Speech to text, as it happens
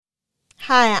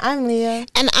Hi, I'm Leah.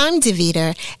 And I'm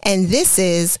Davita, and this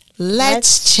is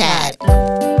Let's Chat. Hi,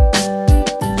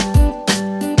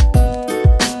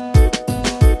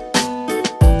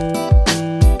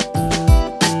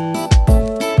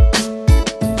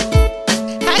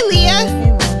 Leah.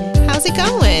 Hey, Mommy. How's it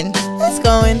going? It's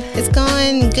going. It's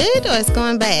going good or it's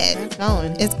going bad? It's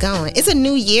going. It's going. It's a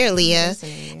new year, Leah, It's a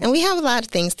new year. and we have a lot of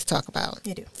things to talk about.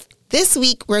 You do. This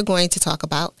week, we're going to talk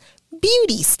about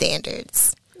beauty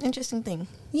standards. Interesting thing.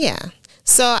 Yeah.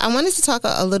 So I wanted to talk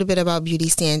a little bit about beauty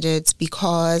standards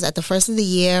because at the first of the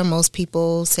year, most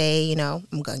people say,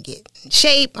 I'm going to get in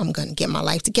shape. I'm going to get my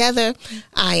life together.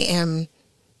 I am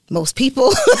most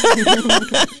people.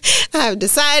 I've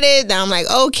decided that I'm like,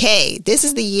 okay, this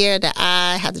is the year that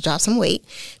I have to drop some weight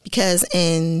because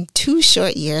in 2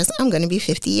 short years, I'm going to be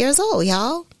 50 years old,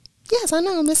 y'all. Yes, I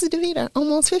know, Mrs. DeVita,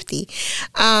 almost 50.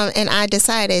 And I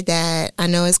decided that I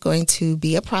know it's going to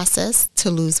be a process to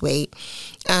lose weight.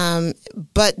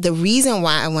 But the reason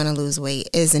why I want to lose weight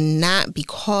is not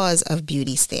because of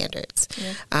beauty standards.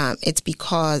 Yeah. It's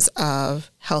because of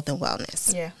health and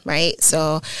wellness. Yeah. Right?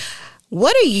 So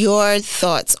what are your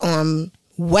thoughts on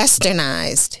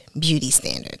westernized beauty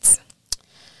standards?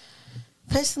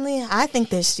 Personally, I think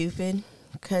they're stupid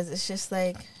because it's just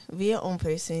like, be your own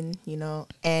person,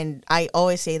 and I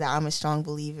always say that I'm a strong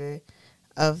believer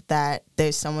of that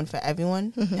there's someone for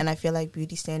everyone, and I feel like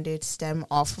beauty standards stem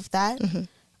off of that,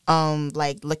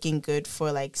 like looking good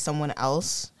for like someone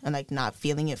else and like not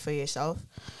feeling it for yourself.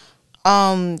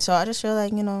 So I just feel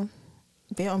like,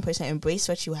 be your own person, embrace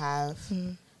what you have,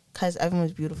 because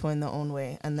everyone's beautiful in their own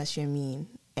way, unless you're mean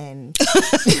and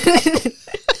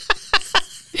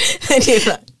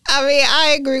I mean,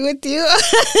 I agree with you.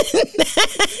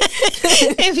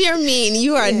 If you're mean,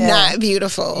 you are not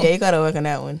beautiful. Yeah, you got to work on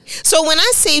that one. So when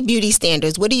I say beauty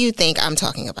standards, what do you think I'm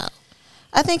talking about?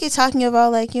 I think you're talking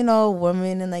about, like,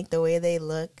 women and, like, the way they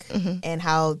look and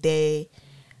how they,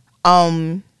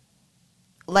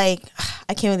 like,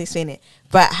 I can't really explain it,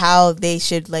 but how they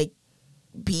should, like,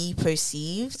 be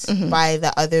perceived by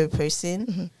the other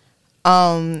person.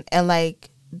 And, like,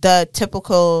 the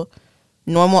typical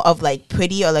normal of like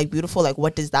pretty or like beautiful, like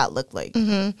what does that look like?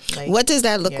 Like, what does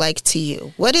that look like to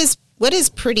you? What is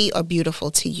pretty or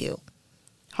beautiful to you?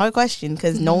 Hard question,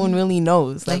 because no one really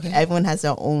knows. Like everyone has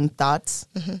their own thoughts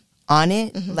on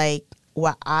it. Like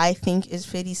what I think is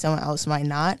pretty, someone else might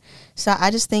not. So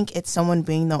I just think it's someone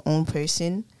being their own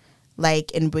person,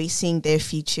 like embracing their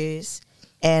features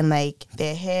and like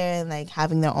their hair and like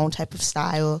having their own type of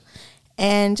style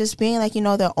and just being like,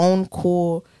 their own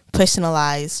cool,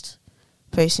 personalized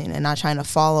person and not trying to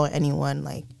follow anyone,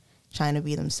 like trying to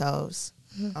be themselves.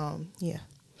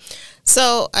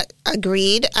 So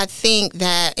agreed. I think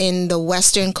that in the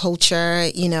Western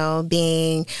culture,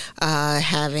 being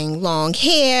having long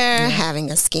hair,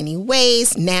 having a skinny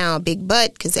waist, now a big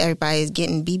butt because everybody's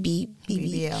getting BBLs,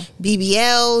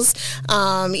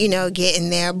 getting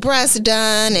their breasts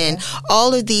done and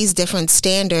all of these different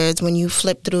standards. When you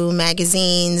flip through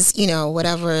magazines,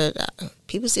 whatever.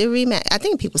 People still read I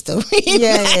think people still read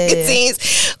magazines.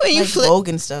 Yeah. When you like flip, Vogue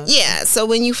and stuff. Yeah, so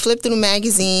when you flip through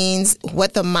magazines,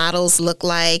 what the models look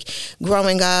like.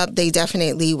 Growing up, they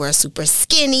definitely were super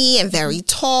skinny and very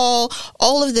tall.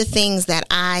 All of the things that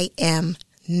I am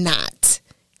not,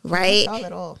 right? Not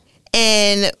at all.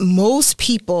 And most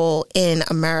people in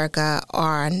America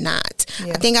are not.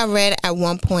 Yeah. I think I read at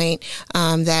one point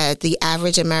that the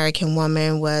average American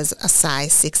woman was a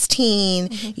size 16,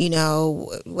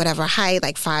 whatever height,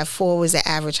 like 5'4" was the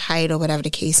average height or whatever the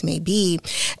case may be.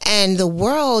 And the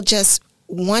world just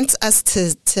wants us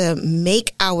to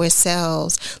make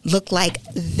ourselves look like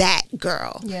that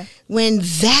girl. Yeah. When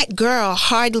that girl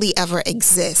hardly ever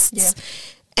exists. Yeah.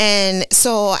 And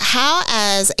so how,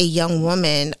 as a young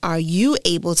woman, are you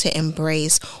able to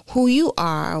embrace who you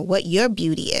are, what your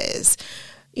beauty is?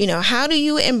 How do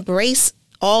you embrace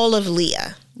all of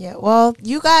Leah? Yeah, well,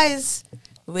 you guys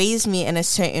raised me in a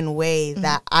certain way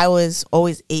that I was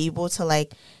always able to,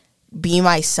 like, be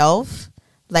myself.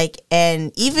 Like,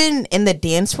 and even in the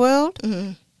dance world,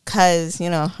 because,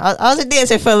 I was a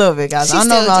dancer for a little bit, guys. I don't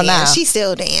know about now. She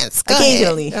still dance.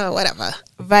 Occasionally. Oh, whatever.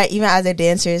 But even as a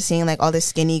dancer, seeing, like, all the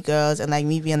skinny girls and, like,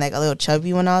 me being, like, a little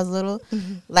chubby when I was little,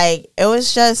 like, it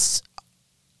was just,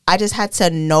 I just had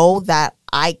to know that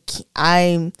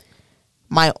I'm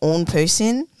my own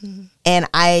person and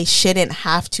I shouldn't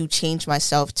have to change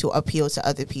myself to appeal to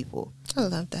other people. I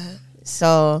love that.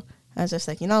 So I was just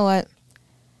like, you know what?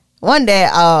 One day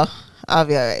I'll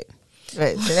be all right.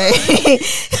 But today,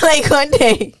 like, one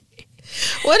day.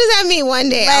 What does that mean, one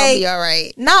day I'll be all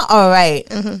right? Not all right.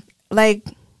 Like,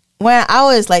 when I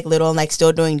was like little and like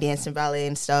still doing dance and ballet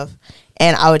and stuff,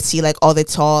 and I would see like all the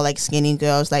tall, like skinny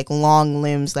girls, like long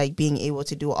limbs, like being able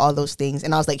to do all those things,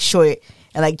 and I was like short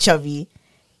and like chubby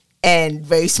and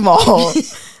very small.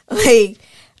 Like,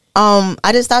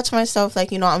 I just thought to myself,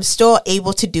 like, you know, I'm still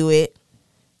able to do it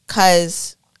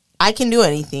because I can do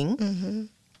anything. Mm-hmm.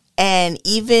 And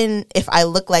even if I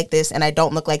look like this and I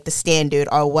don't look like the standard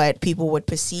or what people would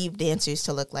perceive dancers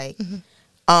to look like, mm-hmm.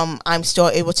 I'm still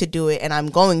able to do it, and I'm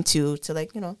going to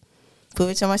like, you know, prove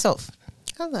it to myself.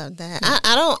 I love that.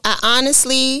 I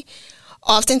honestly,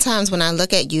 oftentimes when I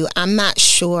look at you, I'm not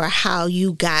sure how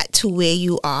you got to where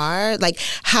you are, like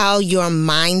how your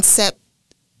mindset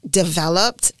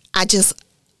developed.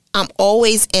 I'm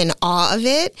always in awe of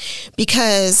it,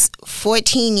 because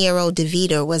 14-year-old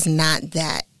Davita was not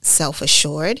that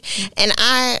self-assured. And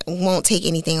I won't take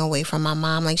anything away from my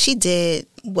mom. Like, she did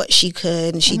what she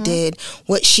could, and she mm-hmm. did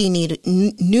what she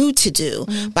knew to do.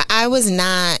 Mm-hmm. But I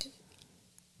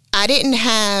didn't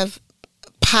have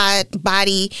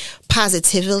body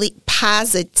positivity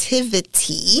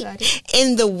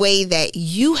in the way that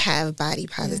you have body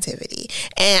positivity.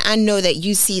 And I know that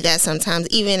you see that sometimes,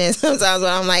 even in sometimes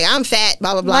when I'm like, I'm fat,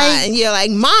 blah, blah, blah. Like, and you're like,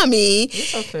 Mommy. Be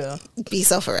so for real. Be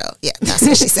so for real. Yeah, that's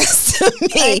what she says to me.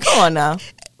 Like, come on now.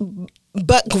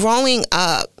 But growing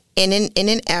up in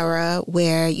an era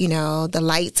where, you know, the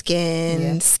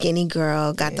light-skinned, skinny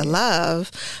girl got the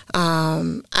love,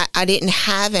 I didn't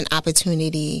have an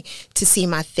opportunity to see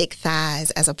my thick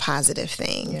thighs as a positive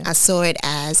thing. Yeah. I saw it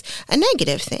as a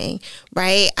negative thing,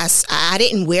 right? I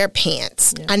didn't wear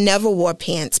pants. Yeah. I never wore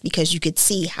pants because you could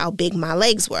see how big my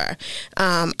legs were.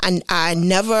 I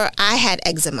had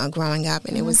eczema growing up,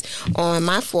 and it was on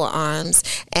my forearms.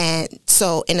 And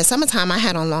so in the summertime, I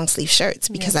had on long sleeve shirts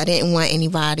because I didn't want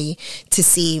anybody to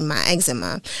see my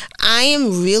eczema. I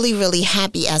am really, really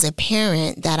happy as a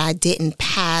parent that I didn't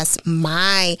pass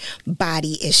my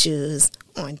body issues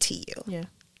on to you. Yeah.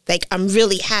 Like, I'm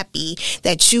really happy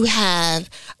that you have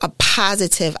a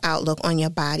positive outlook on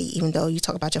your body, even though you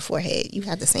talk about your forehead. You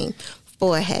have the same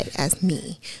forehead as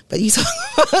me, but you talk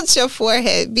about your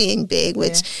forehead being big,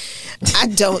 which I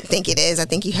don't think it is. I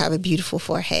think you have a beautiful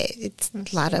forehead. It's a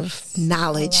lot of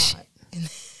knowledge.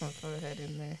 My forehead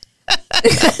in there.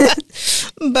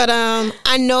 But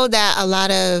I know that a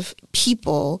lot of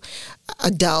people,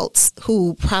 adults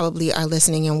who probably are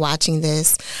listening and watching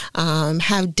this,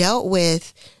 have dealt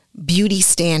with beauty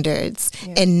standards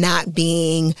and not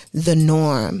being the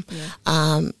norm.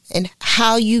 And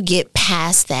how you get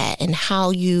past that and how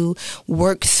you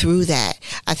work through that,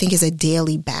 I think, is a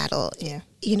daily battle.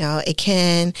 You know, it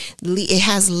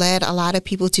has led a lot of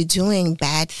people to doing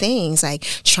bad things, like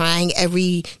trying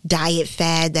every diet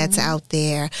fad that's out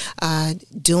there,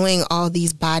 doing all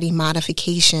these body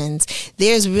modifications.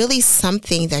 There's really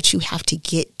something that you have to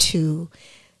get to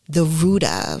the root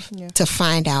of to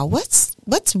find out what's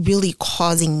really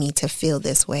causing me to feel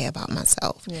this way about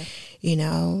myself. You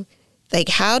know, like,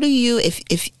 how do you,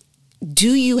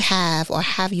 do you have, or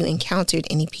have you encountered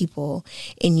any people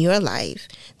in your life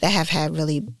that have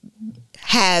really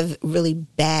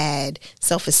bad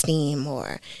self-esteem,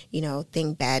 or, you know,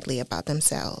 think badly about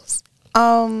themselves?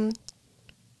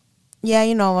 Yeah,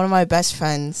 you know, one of my best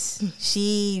friends,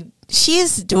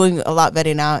 she's doing a lot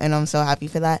better now, and I'm so happy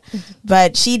for that.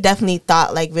 But she definitely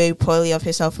thought, like, very poorly of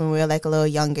herself when we were, like, a little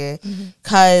younger,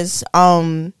 because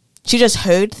she just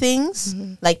heard things,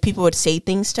 like, people would say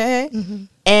things to her,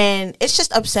 and it's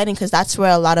just upsetting, because that's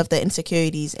where a lot of the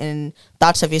insecurities and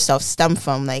thoughts of yourself stem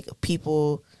from, like,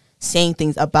 people saying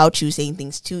things about you, saying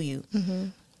things to you.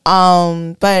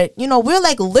 But, you know, we're,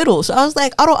 like, little, so I was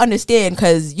like, I don't understand,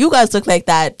 because you guys look like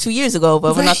that 2 years ago,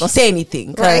 but we're not gonna say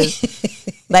anything, because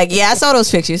like, yeah, I saw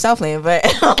those pictures, stop playing, but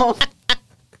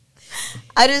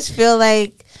I just feel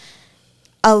like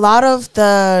a lot of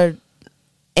the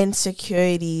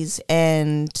insecurities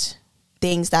and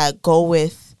things that go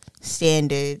with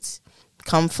standards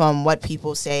come from what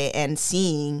people say and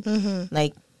seeing,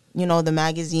 like, you know, the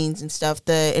magazines and stuff,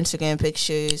 the Instagram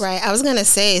pictures. Right. I was going to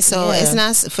say, so it's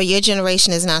not, for your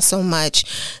generation, it's not so much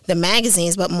the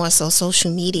magazines, but more so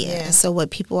social media. So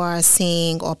what people are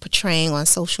seeing or portraying on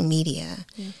social media.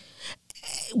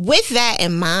 With that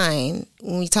in mind,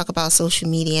 when we talk about social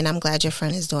media, and I'm glad your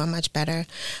friend is doing much better,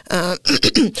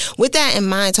 with that in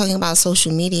mind, talking about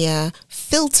social media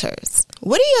filters,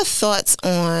 what are your thoughts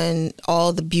on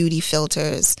all the beauty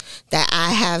filters that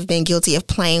I have been guilty of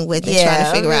playing with and trying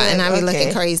to figure out, and I be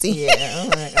looking crazy? All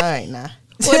right now.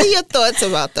 What are your thoughts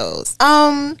about those?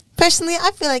 Personally,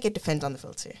 I feel like it depends on the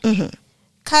filter.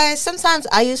 Because sometimes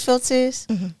I use filters,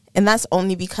 and that's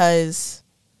only because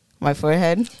my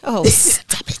forehead. Oh,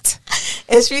 stop it.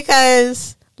 It's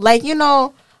because, Like, you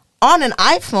know, on an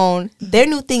iPhone, their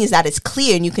new thing is that it's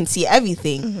clear and you can see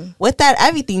everything. With that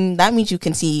everything, that means you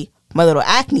can see my little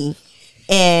acne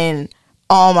and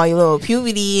all my little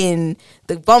puberty and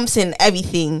the bumps and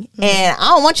everything. And I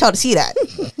don't want y'all to see that.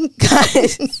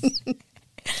 Guys,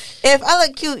 if I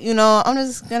look cute, you know, I'm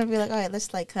just gonna be like, all right,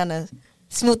 let's like kind of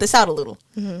smooth this out a little.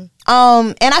 And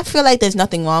I feel like there's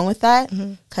nothing wrong with that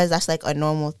because that's like a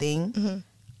normal thing.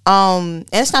 And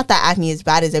it's not that acne is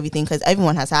bad as everything because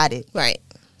everyone has had it, Right.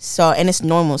 so, and it's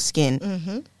normal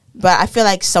skin. But I feel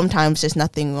like sometimes there's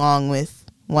nothing wrong with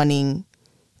wanting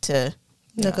to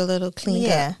Look a little cleaned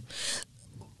yeah. up.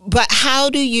 But how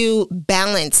do you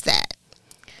balance that?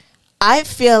 I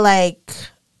feel like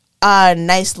a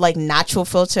nice like natural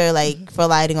filter, like for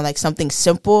lighting, or like something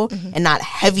simple and not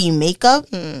heavy makeup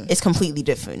is completely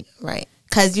different. Right.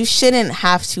 Because you shouldn't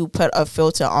have to put a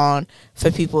filter on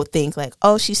for people to think like,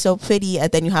 oh, she's so pretty,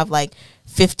 and then you have like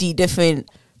 50 different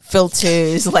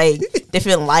filters, like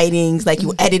different lightings, like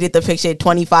you edited the picture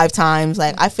 25 times.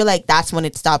 Like I feel like that's when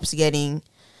it stops getting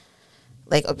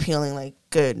like appealing, like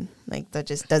good. Like that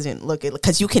just doesn't look it,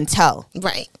 because you can tell.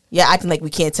 Right. Yeah, acting like we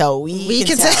can't tell. We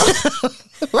can tell.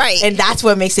 Right. And that's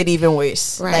what makes it even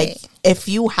worse. Right. Like if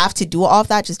you have to do all of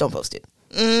that, just don't post it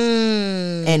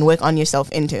and work on yourself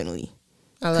internally.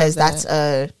 Because that's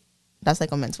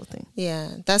like a mental thing. Yeah,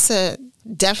 that's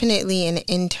definitely an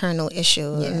internal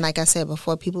issue. Yeah. And like I said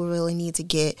before, people really need to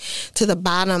get to the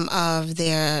bottom of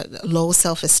their low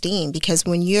self-esteem, because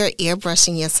when you're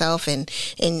airbrushing yourself and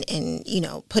you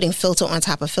know, putting filter on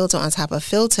top of filter on top of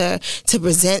filter to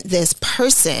present this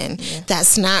person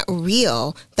that's not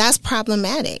real, that's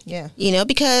problematic. Yeah. You know,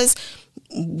 because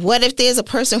what if there's a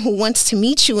person who wants to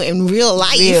meet you in real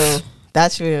life? Real.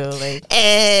 That's real. Like,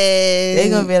 and they're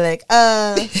gonna be like,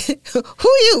 who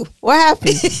you? What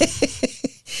happened?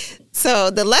 So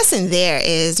the lesson there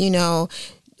is, you know,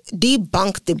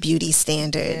 debunk the beauty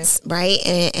standards, right?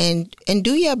 And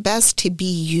do your best to be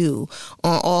you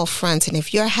on all fronts. And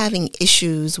if you're having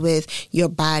issues with your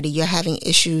body, you're having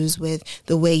issues with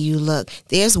the way you look,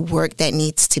 there's work that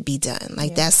needs to be done.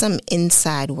 Like that's some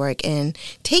inside work. And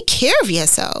take care of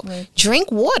yourself. Right.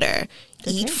 Drink water.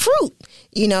 Eat fruit.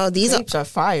 You know, these grapes are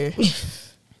fire. These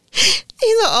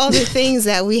are all the things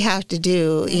that we have to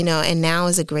do, you know, and now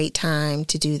is a great time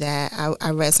to do that.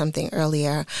 I read something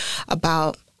earlier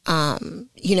about,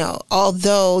 you know,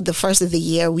 although the first of the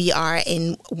year we are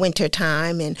in winter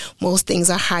time and most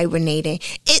things are hibernating,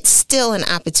 it's still an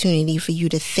opportunity for you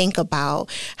to think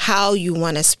about how you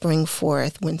want to spring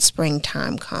forth when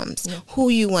springtime comes, who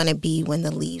you want to be when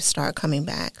the leaves start coming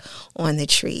back on the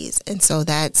trees. And so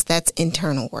that's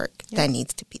internal work that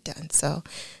needs to be done. So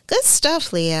good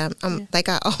stuff, Leah. Like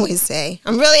I always say,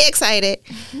 I'm really excited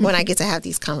when I get to have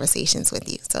these conversations with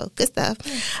you. So good stuff.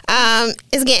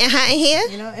 It's getting hot in here.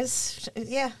 You know, it's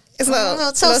It's a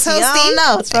little toasty. I don't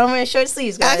know. It's from wearing short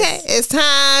sleeves, guys. Okay, it's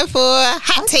time for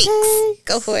hot takes.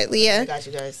 Go for it, Leah. I got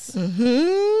you guys.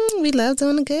 We love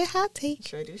doing a good hot take.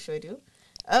 Sure do.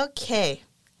 Okay.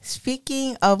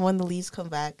 Speaking of when the leaves come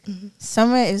back,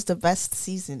 summer is the best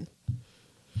season.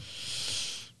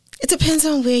 It depends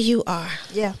on where you are.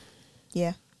 Yeah.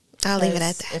 I'll leave it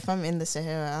at that. If I'm in the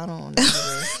Sahara, I don't know.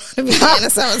 In the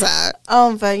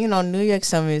summertime. But you know, New York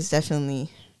summer is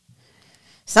definitely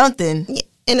something. Yeah.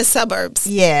 In the suburbs.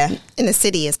 Yeah. In the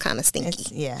city, it's kind of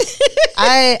stinky.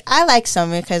 I like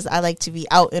summer because I like to be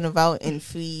out and about and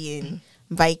free and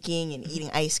biking and eating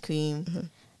ice cream.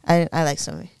 I like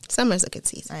summer. Summer's a good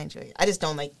season. I enjoy it. I just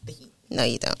don't like the heat. No,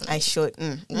 you don't.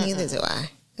 Neither do I.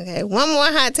 Okay, one more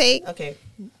hot take. Okay,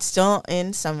 still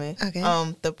in summer. Okay.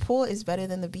 The pool is better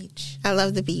than the beach. I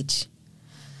love the beach.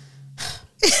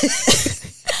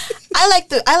 I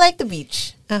like the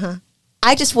beach.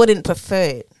 I just wouldn't prefer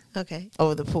it. Okay.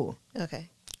 Over the pool. Okay.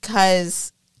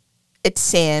 Because it's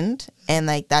sand, and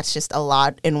like that's just a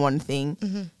lot in one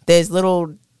thing. There's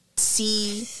little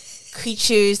sea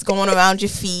creatures going around your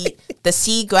feet. The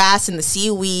sea grass and the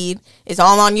seaweed is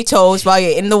all on your toes while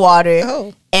you're in the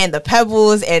water, and the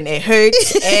pebbles, and it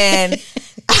hurts. And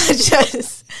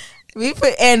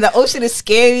and the ocean is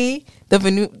scary. The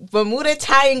Bermuda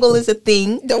Triangle is a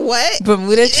thing. The what?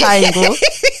 Bermuda Triangle.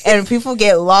 And people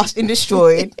get lost and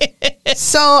destroyed.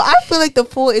 So I feel like the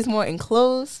pool is more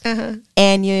enclosed.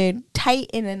 And you're tight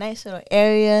in a nice little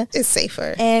area. It's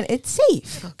safer. And it's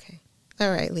safe. Okay.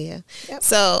 All right, Leah. Yep.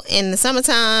 So in the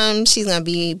summertime, she's going to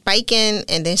be biking,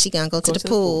 and then she's going to go to the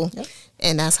pool. Yep.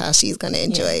 And that's how she's going to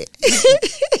enjoy it.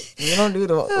 You don't do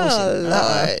the ocean. Oh,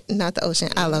 Lord. Not the ocean.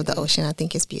 I love the ocean. I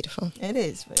think it's beautiful. It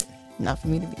is, but not for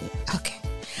me to be. Okay.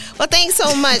 Well, thanks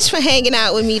so much for hanging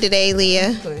out with me today, Leah.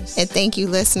 Of course. And thank you,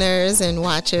 listeners and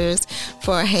watchers,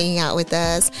 for hanging out with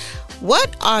us.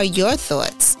 What are your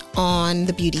thoughts on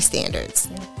the beauty standards?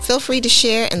 Feel free to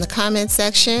share in the comments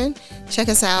section. Check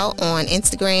us out on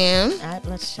Instagram at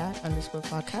Let's Chat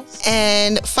 _podcast.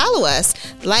 And follow us.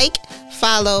 Like,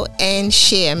 follow, and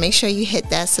share. Make sure you hit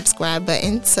that subscribe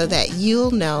button so that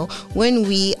you'll know when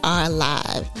we are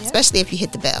live, especially if you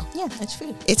hit the bell. Yeah, it's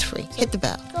free. It's free. So hit the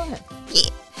bell. Go ahead. Yeah.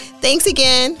 Thanks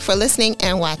again for listening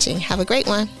and watching. Have a great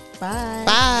one. Bye.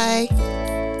 Bye.